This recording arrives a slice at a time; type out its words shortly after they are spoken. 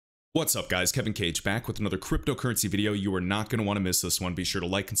What's up guys, Kevin Cage back with another cryptocurrency video. You are not going to want to miss this one. Be sure to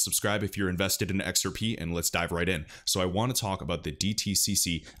like and subscribe if you're invested in XRP, and let's dive right in. So I want to talk about the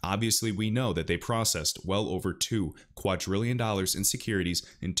DTCC. Obviously we know that they processed well over $2 quadrillion in securities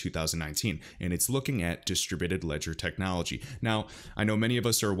in 2019, and it's looking at distributed ledger technology. Now, I know many of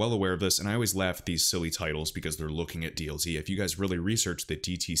us are well aware of this, and I always laugh at these silly titles because they're looking at DLT. If you guys really research the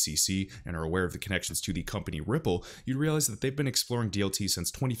DTCC and are aware of the connections to the company Ripple, you'd realize that they've been exploring DLT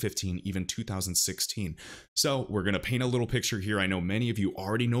since 2015, even 2016. So we're going to paint a little picture here. I know many of you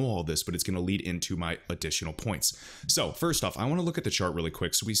already know all this, but it's going to lead into my additional points. So first off, I want to look at the chart really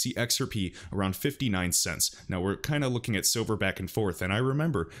quick. So we see XRP around 59 cents. Now we're kind of looking at silver back and forth. And I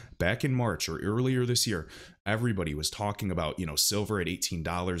remember back in March or earlier this year, everybody was talking about, silver at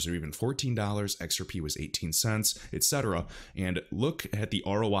 $18 or even $14, XRP was 18 cents, etc. And look at the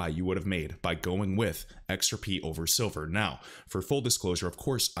ROI you would have made by going with XRP over silver. Now, for full disclosure, of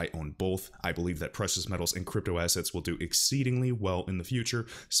course, I own both. I believe that precious metals and crypto assets will do exceedingly well in the future,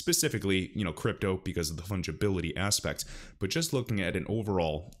 specifically, crypto because of the fungibility aspect. But just looking at an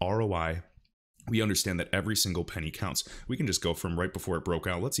overall ROI, we understand that every single penny counts. We can just go from right before it broke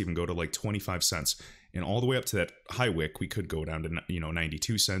out. Let's even go to like 25 cents. And all the way up to that high wick, we could go down to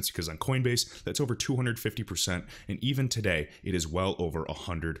 92 cents because on Coinbase, that's over 250%. And even today, it is well over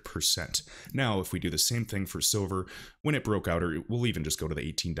 100%. Now, if we do the same thing for silver, when it broke out, or we'll even just go to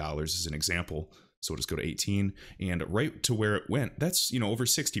the $18 as an example. So we'll just go to 18 and right to where it went, that's, over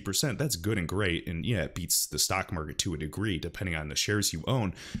 60%. That's good and great. And yeah, it beats the stock market to a degree, depending on the shares you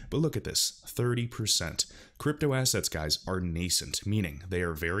own. But look at this, 30%. Crypto assets, guys, are nascent, meaning they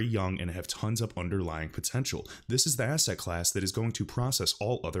are very young and have tons of underlying potential. This is the asset class that is going to process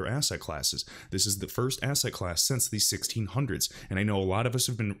all other asset classes. This is the first asset class since the 1600s. And I know a lot of us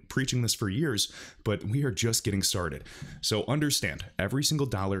have been preaching this for years, but we are just getting started. So understand, every single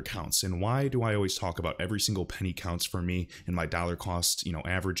dollar counts. And why do I always talk about every single penny counts for me and my dollar cost,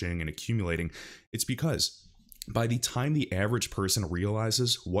 averaging and accumulating? It's because by the time the average person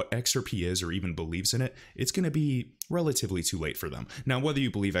realizes what XRP is or even believes in it, it's going to be relatively too late for them. Now, whether you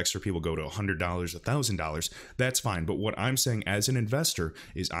believe XRP will go to $100, $1,000, that's fine. But what I'm saying as an investor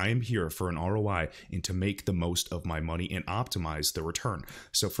is I am here for an ROI and to make the most of my money and optimize the return.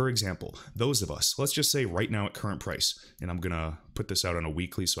 So for example, those of us, let's just say right now at current price, and I'm going to put this out on a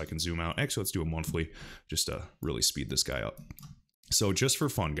weekly so I can zoom out. Actually, let's do a monthly just to really speed this guy up. So just for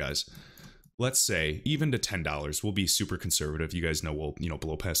fun, guys, let's say even to $10, we'll be super conservative. You guys know we'll,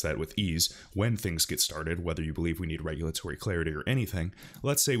 blow past that with ease when things get started, whether you believe we need regulatory clarity or anything.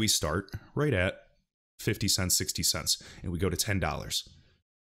 Let's say we start right at 50 cents, 60 cents, and we go to $10.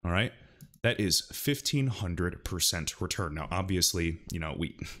 All right. That is 1,500% return. Now, obviously,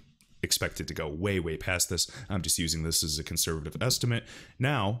 we expect it to go way, way past this. I'm just using this as a conservative estimate.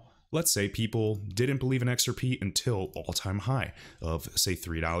 Now, let's say people didn't believe in XRP until all-time high of, say,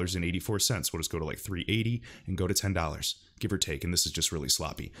 $3.84. We'll just go to like $3.80 and go to $10, give or take. And this is just really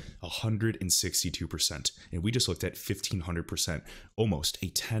sloppy. 162%. And we just looked at 1,500%, almost a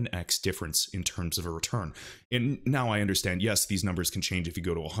 10x difference in terms of a return. And now I understand, yes, these numbers can change if you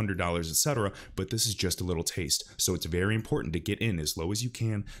go to $100, etc., but this is just a little taste. So it's very important to get in as low as you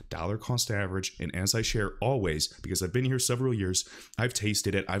can, dollar cost average. And as I share always, because I've been here several years, I've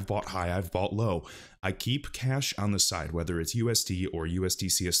tasted it, I've bought high, I've bought low. I keep cash on the side, whether it's USD or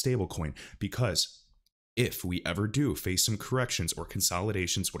USDC, a stablecoin, because if we ever do face some corrections or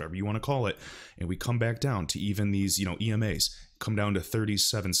consolidations, whatever you want to call it, and we come back down to even these, EMAs, come down to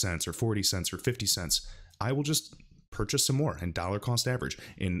 37 cents or 40 cents or 50 cents, I will just purchase some more and dollar cost average.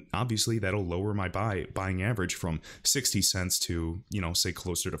 And obviously that'll lower my buying average from 60 cents to, say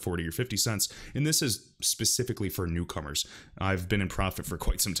closer to 40 or 50 cents. And this is specifically for newcomers. I've been in profit for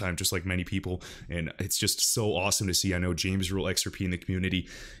quite some time, just like many people. And it's just so awesome to see. I know James Rule XRP in the community.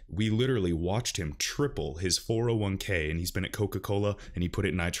 We literally watched him triple his 401k, and he's been at Coca-Cola and he put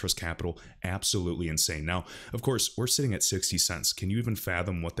it in I Trust Capital. Absolutely insane. Now, of course, we're sitting at 60 cents. Can you even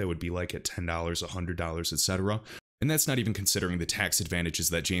fathom what that would be like at $10, $100, etc.? And that's not even considering the tax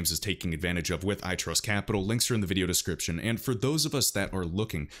advantages that James is taking advantage of with I Trust Capital. Links are in the video description. And for those of us that are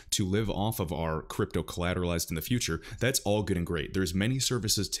looking to live off of our crypto collateralized in the future, that's all good and great. There's many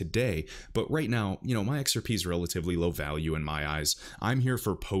services today, but right now, my XRP is relatively low value in my eyes. I'm here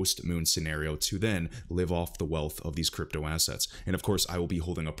for post-moon scenario to then live off the wealth of these crypto assets. And of course, I will be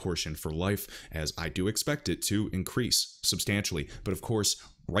holding a portion for life, as I do expect it to increase substantially. But of course,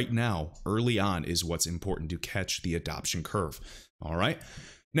 right now, early on is what's important to catch the adoption curve. All right.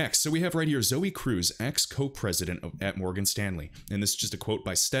 Next, so we have right here Zoe Cruz, ex-co-president at Morgan Stanley. And this is just a quote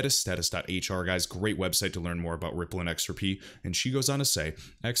by status.hr, guys. Great website to learn more about Ripple and XRP. And she goes on to say,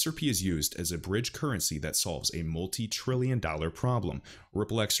 XRP is used as a bridge currency that solves a multi-trillion-dollar problem.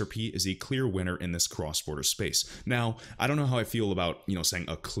 Ripple XRP is a clear winner in this cross-border space. Now, I don't know how I feel about, saying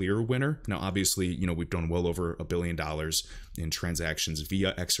a clear winner. Now, obviously, we've done well over $1 billion in transactions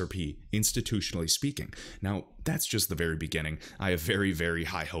via XRP, institutionally speaking. Now, that's just the very beginning. I have very, very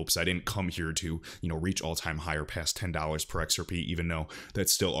high hopes. I didn't come here to, reach all-time high or past $10 per XRP, even though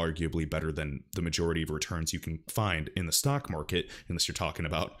that's still arguably better than the majority of returns you can find in the stock market, unless you're talking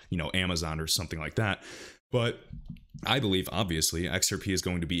about, Amazon or something like that. But I believe, obviously, XRP is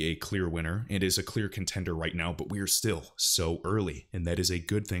going to be a clear winner. It is a clear contender right now, but we are still so early, and that is a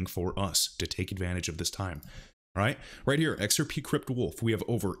good thing for us to take advantage of this time. All right, right here, XRP Crypto Wolf, we have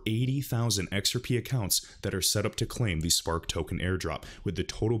over 80,000 XRP accounts that are set up to claim the Spark token airdrop with the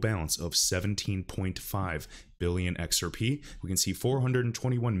total balance of 17.5 billion XRP. We can see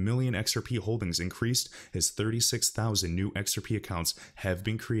 421 million XRP holdings increased as 36,000 new XRP accounts have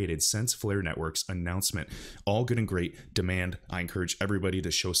been created since Flare Network's announcement. All good and great demand. I encourage everybody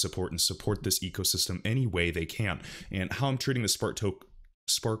to show support and support this ecosystem any way they can. And how I'm treating the Spark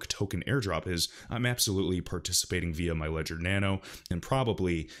token airdrop is I'm absolutely participating via my ledger Nano and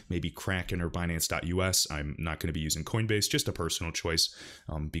probably maybe Kraken or Binance.us. I'm not going to be using Coinbase, just a personal choice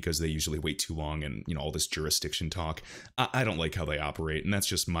because they usually wait too long and all this jurisdiction talk. I don't like how they operate, and that's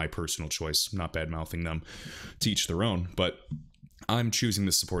just my personal choice. I'm not bad mouthing them, to each their own, but I'm choosing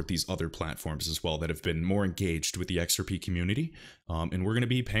to support these other platforms as well that have been more engaged with the XRP community. And we're going to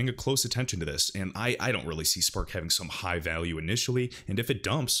be paying a close attention to this. And I don't really see Spark having some high value initially. And if it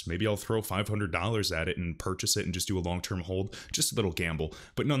dumps, maybe I'll throw $500 at it and purchase it and just do a long-term hold. Just a little gamble.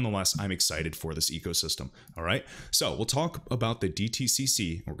 But nonetheless, I'm excited for this ecosystem. All right. So we'll talk about the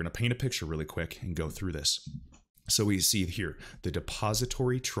DTCC. We're going to paint a picture really quick and go through this. So we see here the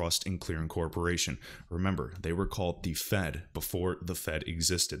Depository Trust and Clearing Corporation. Remember, they were called the Fed before the Fed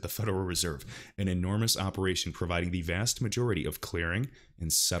existed, the Federal Reserve, an enormous operation providing the vast majority of clearing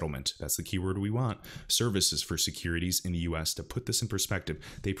and settlement. That's the keyword we want. Services for securities in the US. To put this in perspective,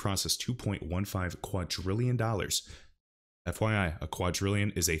 they process $2.15 quadrillion. FYI, a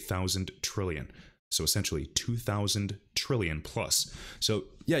quadrillion is 1,000 trillion. So essentially 2,000 trillion plus. So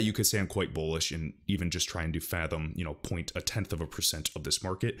yeah, you could say I'm quite bullish and even just trying to fathom, 0.1% of this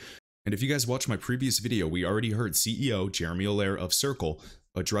market. And if you guys watched my previous video, we already heard CEO Jeremy Allaire of Circle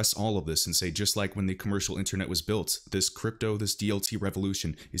address all of this and say, just like when the commercial internet was built, this crypto, this DLT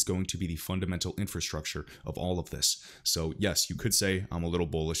revolution is going to be the fundamental infrastructure of all of this. So yes, you could say I'm a little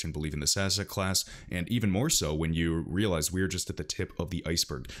bullish and believe in this asset class, and even more so when you realize we're just at the tip of the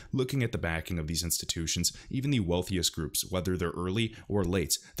iceberg. Looking at the backing of these institutions, even the wealthiest groups, whether they're early or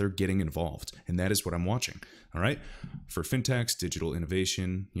late, they're getting involved, and that is what I'm watching. All right, for fintechs, digital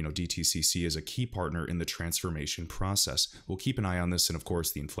innovation, DTCC is a key partner in the transformation process. We'll keep an eye on this, and of course,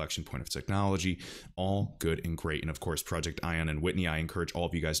 the inflection point of technology, all good and great. And of course, Project Ion and Whitney, I encourage all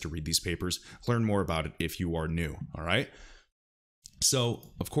of you guys to read these papers, learn more about it if you are new. All right. So,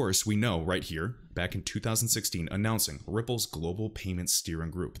 of course, we know right here, back in 2016, announcing Ripple's Global Payment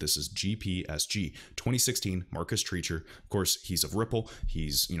Steering Group. This is GPSG. 2016, Marcus Treacher. Of course, he's of Ripple.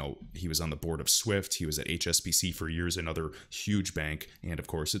 He's, he was on the board of Swift. He was at HSBC for years, another huge bank. And of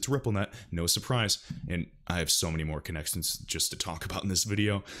course, it's RippleNet. No surprise. And I have so many more connections just to talk about in this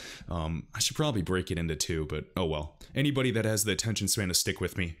video. I should probably break it into two, but oh well. Anybody that has the attention span to stick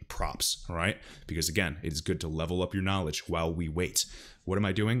with me, props, all right? Because again, it is good to level up your knowledge while we wait. What am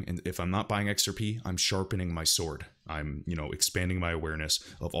I doing? And if I'm not buying XRP, I'm sharpening my sword. I'm, expanding my awareness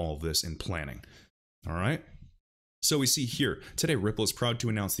of all of this and planning. All right. So we see here, today Ripple is proud to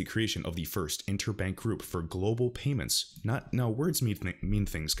announce the creation of the first interbank group for global payments. Now words mean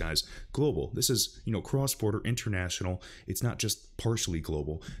things, guys. Global. This is, cross-border, international. It's not just partially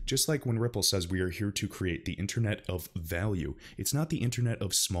global. Just like when Ripple says we are here to create the internet of value. It's not the internet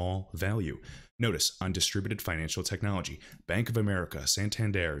of small value. Notice, on distributed financial technology, Bank of America,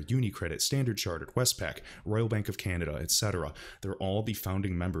 Santander, UniCredit, Standard Chartered, Westpac, Royal Bank of Canada, etc. They're all the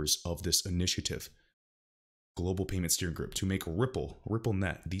founding members of this initiative. Global Payment Steering Group to make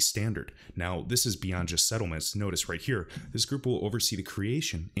RippleNet the standard. Now, this is beyond just settlements. Notice right here, this group will oversee the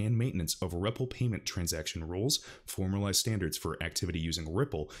creation and maintenance of Ripple payment transaction rules, formalize standards for activity using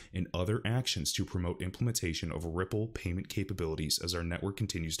Ripple, and other actions to promote implementation of Ripple payment capabilities as our network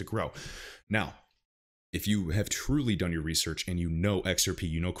continues to grow. Now, if you have truly done your research and you know XRP,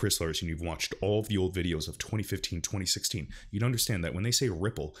 you know Chris Larson, you've watched all of the old videos of 2015, 2016, you'd understand that when they say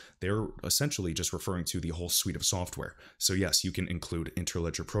Ripple, they're essentially just referring to the whole suite of software. So yes, you can include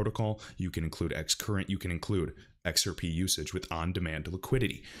Interledger Protocol, you can include Xcurrent, you can include XRP usage with on-demand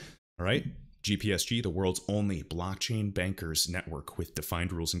liquidity. All right? GPSG, the world's only blockchain bankers network with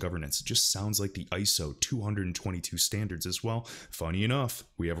defined rules and governance. Just sounds like the ISO 222 standards as well. Funny enough,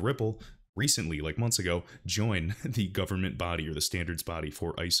 we have Ripple recently, like months ago, join the government body or the standards body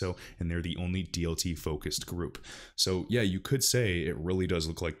for ISO, and they're the only DLT focused group. So yeah, you could say it really does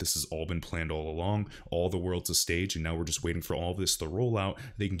look like this has all been planned all along. All the world's a stage, and now we're just waiting for all of this to roll out.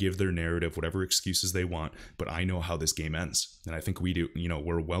 They can give their narrative, whatever excuses they want, but I know how this game ends, and I think we do. You know,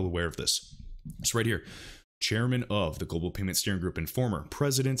 we're well aware of this. It's right here. Chairman of the Global Payment Steering Group and former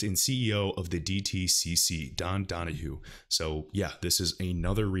president and CEO of the DTCC, Don Donahue. So yeah, this is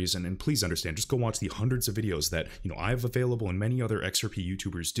another reason, and please understand, just go watch the hundreds of videos that, you know, I have available and many other XRP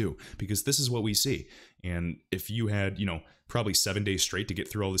YouTubers do, because this is what we see. And if you had, you know, probably 7 days straight to get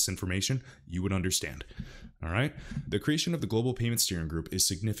through all this information, you would understand. All right. The creation of the Global Payment Steering Group is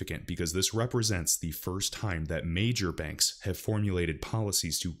significant because this represents the first time that major banks have formulated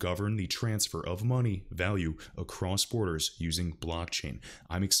policies to govern the transfer of money value across borders using blockchain.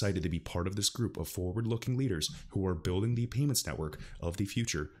 I'm excited to be part of this group of forward-looking leaders who are building the payments network of the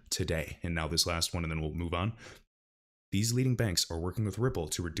future today. And now this last one, and then we'll move on. These leading banks are working with Ripple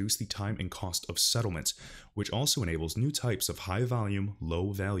to reduce the time and cost of settlement, which also enables new types of high-volume,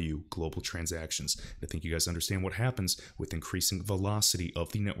 low-value global transactions. I think you guys understand what happens with increasing velocity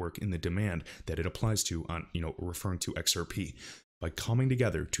of the network and the demand that it applies to on, you know, referring to XRP. By coming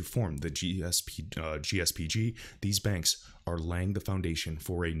together to form the GSPG, these banks are laying the foundation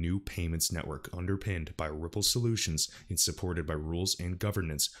for a new payments network underpinned by Ripple solutions and supported by rules and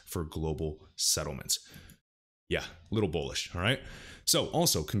governance for global settlements. Yeah, a little bullish, all right? So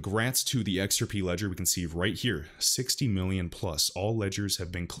also, congrats to the XRP ledger. We can see right here, 60 million plus. All ledgers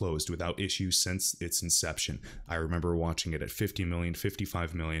have been closed without issues since its inception. I remember watching it at 50 million,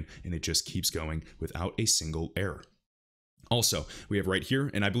 55 million, and it just keeps going without a single error. Also, we have right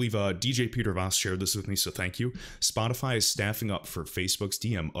here, and I believe DJ Peter Voss shared this with me, so thank you. Spotify is staffing up for Facebook's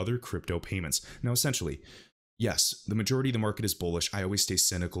DM other crypto payments. Now, essentially, yes, the majority of the market is bullish. I always stay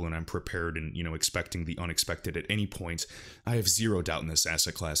cynical and I'm prepared and, you know, expecting the unexpected at any point. I have zero doubt in this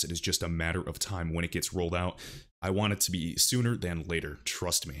asset class. It is just a matter of time when it gets rolled out. I want it to be sooner than later.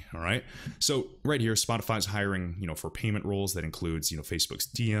 Trust me. All right. So right here, Spotify's hiring, you know, for payment roles that includes, you know, Facebook's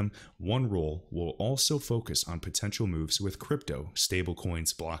DM. One role will also focus on potential moves with crypto,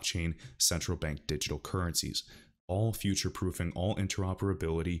 stablecoins, blockchain, central bank digital currencies. All future-proofing, all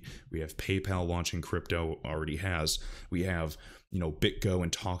interoperability. We have PayPal launching crypto, already has. We have, you know, BitGo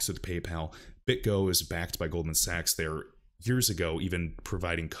in talks with PayPal. BitGo is backed by Goldman Sachs. They're years ago even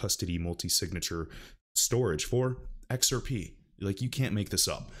providing custody multi-signature storage for XRP. Like, you can't make this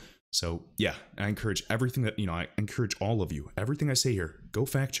up. So yeah, I encourage everything that, you know, I encourage all of you, everything I say here, go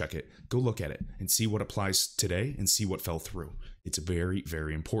fact check it, go look at it and see what applies today and see what fell through. It's very,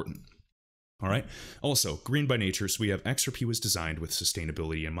 very important. All right. Also, green by nature, so we have XRP was designed with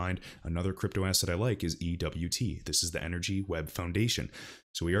sustainability in mind. Another crypto asset I like is EWT. This is the Energy Web Foundation.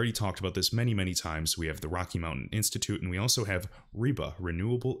 So we already talked about this many, many times. We have the Rocky Mountain Institute, and we also have REBA,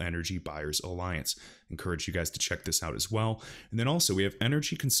 Renewable Energy Buyers Alliance. Encourage you guys to check this out as well. And then also we have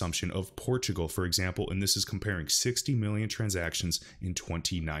energy consumption of Portugal, for example, and this is comparing 60 million transactions in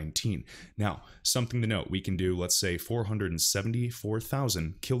 2019. Now, something to note, we can do, let's say,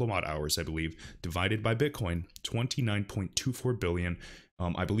 474,000 kilowatt hours, I believe, divided by Bitcoin, 29.24 billion.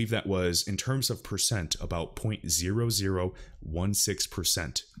 I believe that was, in terms of percent, about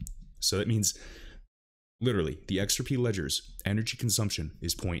 0.0016%. So that means, literally, the XRP ledger's energy consumption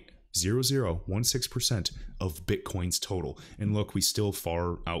is 0.0016% of Bitcoin's total. And look, we still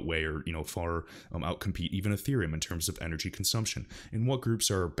far outweigh, or, you know, far outcompete even Ethereum in terms of energy consumption. And what groups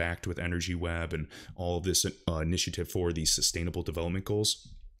are backed with Energy Web and all of this initiative for these sustainable development goals?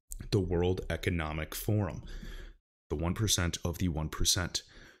 The World Economic Forum. The 1% of the 1%.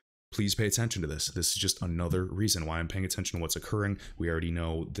 Please pay attention to this. This is just another reason why I'm paying attention to what's occurring. We already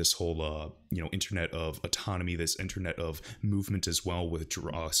know this whole, you know, internet of autonomy, this internet of movement as well with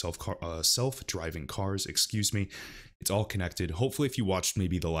self-driving cars, excuse me. It's all connected. Hopefully, if you watched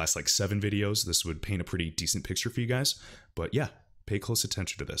maybe the last like 7 videos, this would paint a pretty decent picture for you guys. But yeah, pay close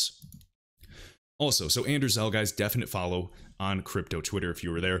attention to this. Also, so Andrew Zell, guys, definite follow on crypto Twitter if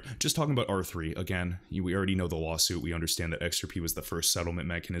you were there. Just talking about R3 again. We already know the lawsuit. We understand that XRP was the first settlement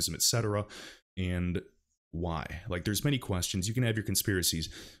mechanism, etc. And Why? Like, there's many questions. You can have your conspiracies,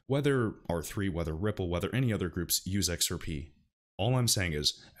 whether R3, whether Ripple, whether any other groups use XRP. All I'm saying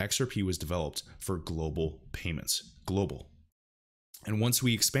is XRP was developed for global payments. Global. And once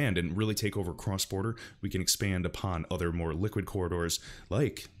we expand and really take over cross-border, we can expand upon other more liquid corridors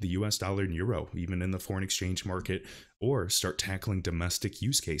like the US dollar and euro, even in the foreign exchange market, or start tackling domestic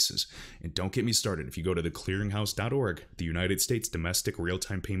use cases. And don't get me started. If you go to theclearinghouse.org, the United States Domestic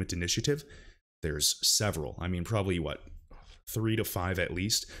Real-Time Payment Initiative, there's several. I mean, probably what? 3 to 5 at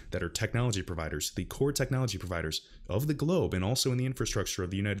least, that are technology providers, the core technology providers of the globe and also in the infrastructure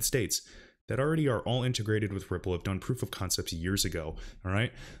of the United States that already are all integrated with Ripple, have done proof of concepts years ago. All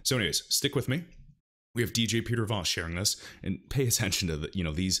right. So anyways, stick with me. We have DJ Peter Voss sharing this, and pay attention to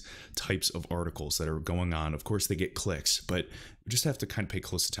these types of articles that are going on. Of course, they get clicks, but we just have to kind of pay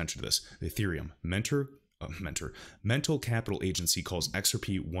close attention to this. Ethereum Mental Capital Agency calls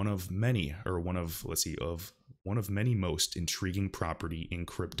XRP one of many most intriguing property in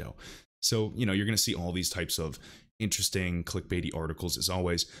crypto. So, you're going to see all these types of interesting clickbaity articles as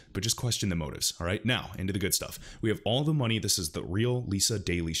always, but just question the motives. All right, now into the good stuff. We have all the money. This is the real Lisa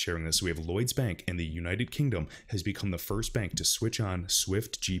Daly sharing this. We have Lloyds Bank in the United Kingdom has become the first bank to switch on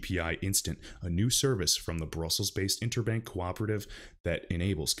Swift GPI Instant, a new service from the Brussels-based interbank cooperative that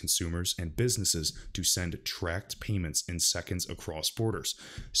enables consumers and businesses to send tracked payments in seconds across borders.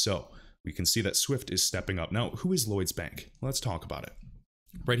 So we can see that Swift is stepping up. Now, who is Lloyds Bank? Let's talk about it.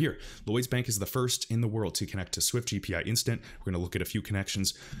 Right here, Lloyds Bank is the first in the world to connect to Swift GPI Instant. We're going to look at a few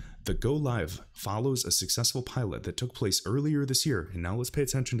connections. The go live follows a successful pilot that took place earlier this year. And now let's pay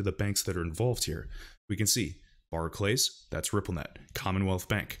attention to the banks that are involved here. We can see Barclays, that's RippleNet. Commonwealth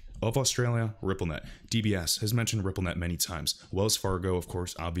Bank of Australia, RippleNet. DBS has mentioned RippleNet many times. Wells Fargo, of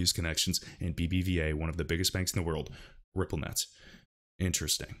course, obvious connections. And BBVA, one of the biggest banks in the world, RippleNet.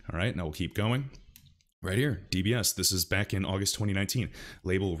 Interesting. All right, now we'll keep going. Right here, DBS, this is back in August 2019.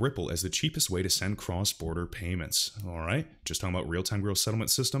 Label Ripple as the cheapest way to send cross-border payments. All right, just talking about real-time gross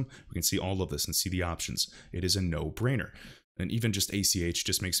settlement system. We can see all of this and see the options. It is a no-brainer. And even just ACH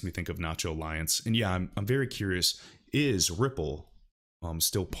just makes me think of Nacho Alliance. And yeah, I'm very curious, is Ripple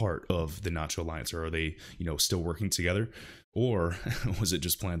still part of the Nacho Alliance? Or are they, still working together? Or was it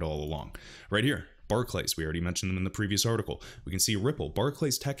just planned all along? Right here. Barclays, we already mentioned them in the previous article. We can see Ripple,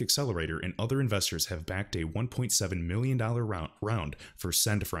 Barclays Tech Accelerator, and other investors have backed a $1.7 million round for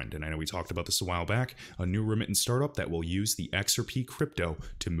SendFriend. And I know we talked about this a while back, a new remittance startup that will use the XRP crypto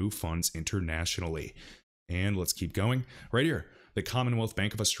to move funds internationally. And let's keep going. Right here, the Commonwealth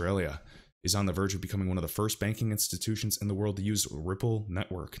Bank of Australia is on the verge of becoming one of the first banking institutions in the world to use Ripple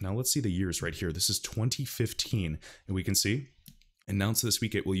Network. Now let's see the years right here. This is 2015, and we can see announced this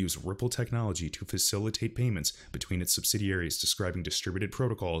week it will use Ripple technology to facilitate payments between its subsidiaries, describing distributed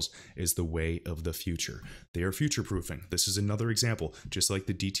protocols as the way of the future. They are future-proofing. This is another example, just like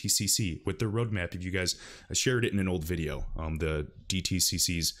the DTCC with their roadmap. If you guys shared it in an old video, the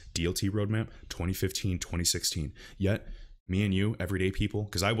DTCC's DLT roadmap, 2015, 2016. Yet, me and you, everyday people,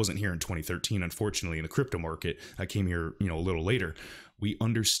 because I wasn't here in 2013, unfortunately, in the crypto market. I came here, a little later. We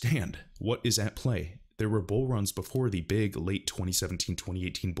understand what is at play. There were bull runs before the big late 2017,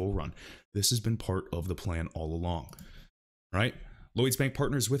 2018 bull run. This has been part of the plan all along, right? Lloyds Bank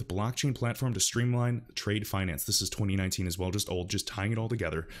partners with blockchain platform to streamline trade finance. This is 2019 as well, just tying it all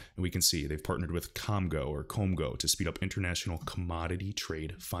together. And we can see they've partnered with Comgo to speed up international commodity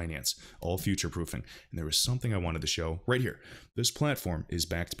trade finance, all future proofing. And there was something I wanted to show right here. This platform is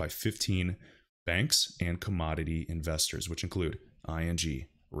backed by 15 banks and commodity investors, which include ING,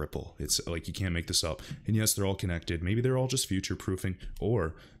 Ripple. It's like you can't make this up. And yes, they're all connected. Maybe they're all just future proofing,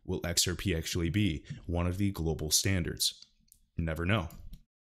 or will XRP actually be one of the global standards? Never know.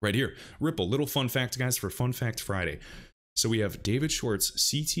 Right here, Ripple. Little fun fact, guys, for Fun Fact Friday. So we have David Schwartz,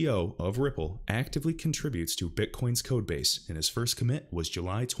 CTO of Ripple, actively contributes to Bitcoin's code base, and his first commit was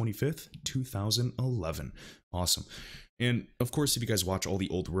July 25th, 2011. Awesome. And of course, if you guys watch all the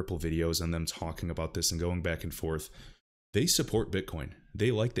old Ripple videos and them talking about this and going back and forth, they support Bitcoin.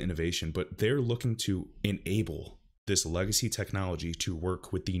 They like the innovation, but they're looking to enable this legacy technology to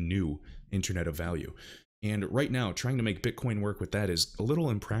work with the new Internet of Value. And right now, trying to make Bitcoin work with that is a little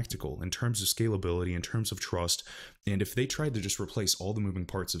impractical in terms of scalability, in terms of trust. And if they tried to just replace all the moving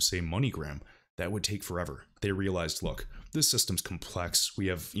parts of, say, MoneyGram, that would take forever. They realized, look, this system's complex. We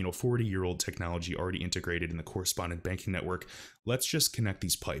have, 40-year-old technology already integrated in the correspondent banking network. Let's just connect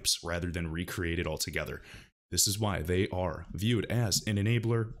these pipes rather than recreate it altogether. This is why they are viewed as an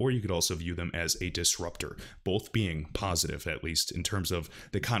enabler, or you could also view them as a disruptor, both being positive, at least in terms of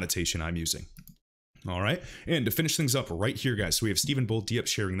the connotation I'm using. All right. And to finish things up right here, guys, so we have Stephen Bull Diep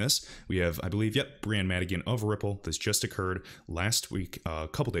sharing this. We have, I believe, Brian Madigan of Ripple. This just occurred last week, a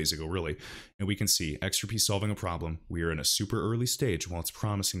couple days ago, really. And we can see XRP solving a problem. We are in a super early stage while it's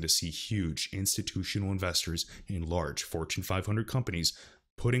promising to see huge institutional investors in large Fortune 500 companies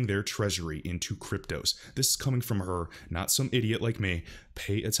putting their treasury into cryptos. This is coming from her, not some idiot like me.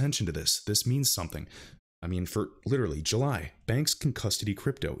 Pay attention to this. This means something. I mean, for literally July, banks can custody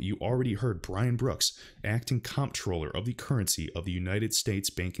crypto. You already heard Brian Brooks, acting comptroller of the currency of the United States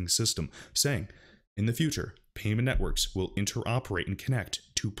banking system, saying, in the future, payment networks will interoperate and connect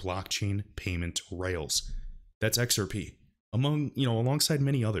to blockchain payment rails. That's XRP, alongside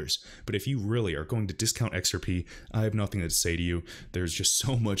many others. But if you really are going to discount XRP, I have nothing to say to you. There's just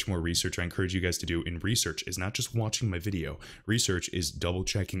so much more research I encourage you guys to do. And research is not just watching my video. Research is double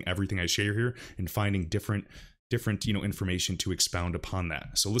checking everything I share here and finding different information to expound upon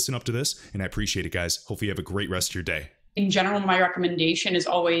that. So listen up to this, and I appreciate it, guys. Hopefully you have a great rest of your day. In general, my recommendation is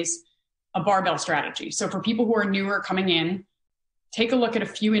always a barbell strategy. So for people who are newer coming in, take a look at a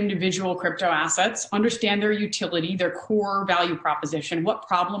few individual crypto assets, understand their utility, their core value proposition. What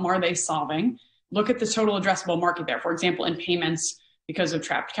problem are they solving? Look at the total addressable market there. For example, in payments, because of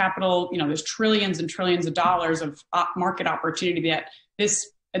trapped capital, there's trillions and trillions of dollars of market opportunity that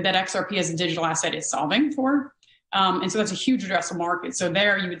XRP as a digital asset is solving for. And so that's a huge addressable market. So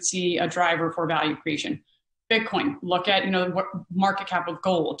there you would see a driver for value creation. Bitcoin, look at, what market cap of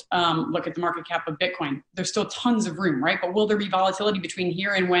gold, look at the market cap of Bitcoin. There's still tons of room, right? But will there be volatility between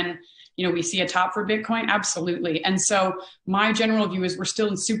here and when, we see a top for Bitcoin? Absolutely. And so my general view is we're still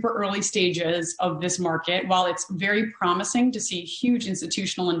in super early stages of this market. While it's very promising to see huge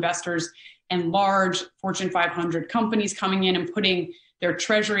institutional investors and large Fortune 500 companies coming in and putting their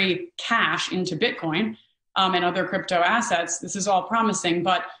treasury cash into Bitcoin, and other crypto assets, this is all promising,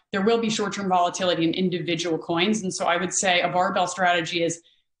 but there will be short-term volatility in individual coins. And so I would say a barbell strategy is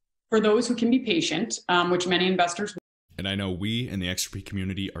for those who can be patient, which many investors. And I know we in the XRP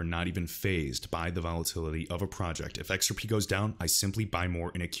community are not even fazed by the volatility of a project. If XRP goes down, I simply buy more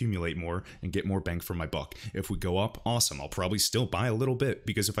and accumulate more and get more bang for my buck. If we go up, awesome. I'll probably still buy a little bit,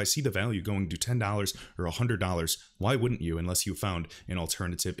 because if I see the value going to $10 or $100, why wouldn't you, unless you found an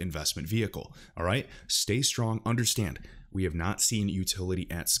alternative investment vehicle? All right, stay strong. Understand, we have not seen utility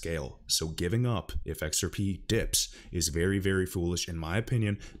at scale. So giving up if XRP dips is very, very foolish in my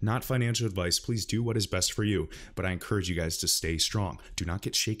opinion. Not financial advice. Please do what is best for you. But I encourage you guys to stay strong. Do not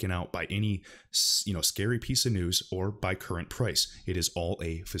get shaken out by any, scary piece of news or by current price. It is all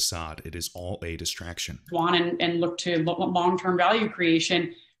a facade. It is all a distraction. And look to long-term value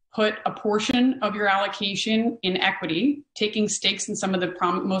creation. Put a portion of your allocation in equity, taking stakes in some of the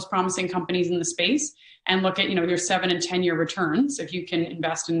most promising companies in the space, and look at your 7 and 10 year returns if you can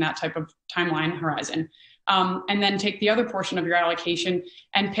invest in that type of timeline horizon. And then take the other portion of your allocation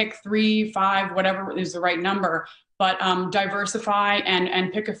and pick 3, 5, whatever is the right number, but diversify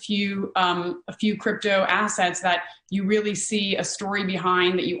and pick a few crypto assets that you really see a story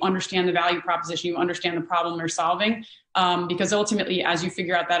behind, that you understand the value proposition, you understand the problem they're solving. Because ultimately, as you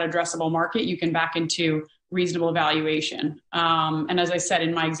figure out that addressable market, you can back into reasonable valuation. And as I said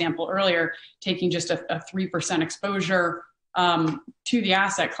in my example earlier, taking just a 3% exposure to the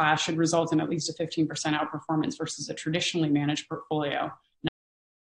asset class should result in at least a 15% outperformance versus a traditionally managed portfolio.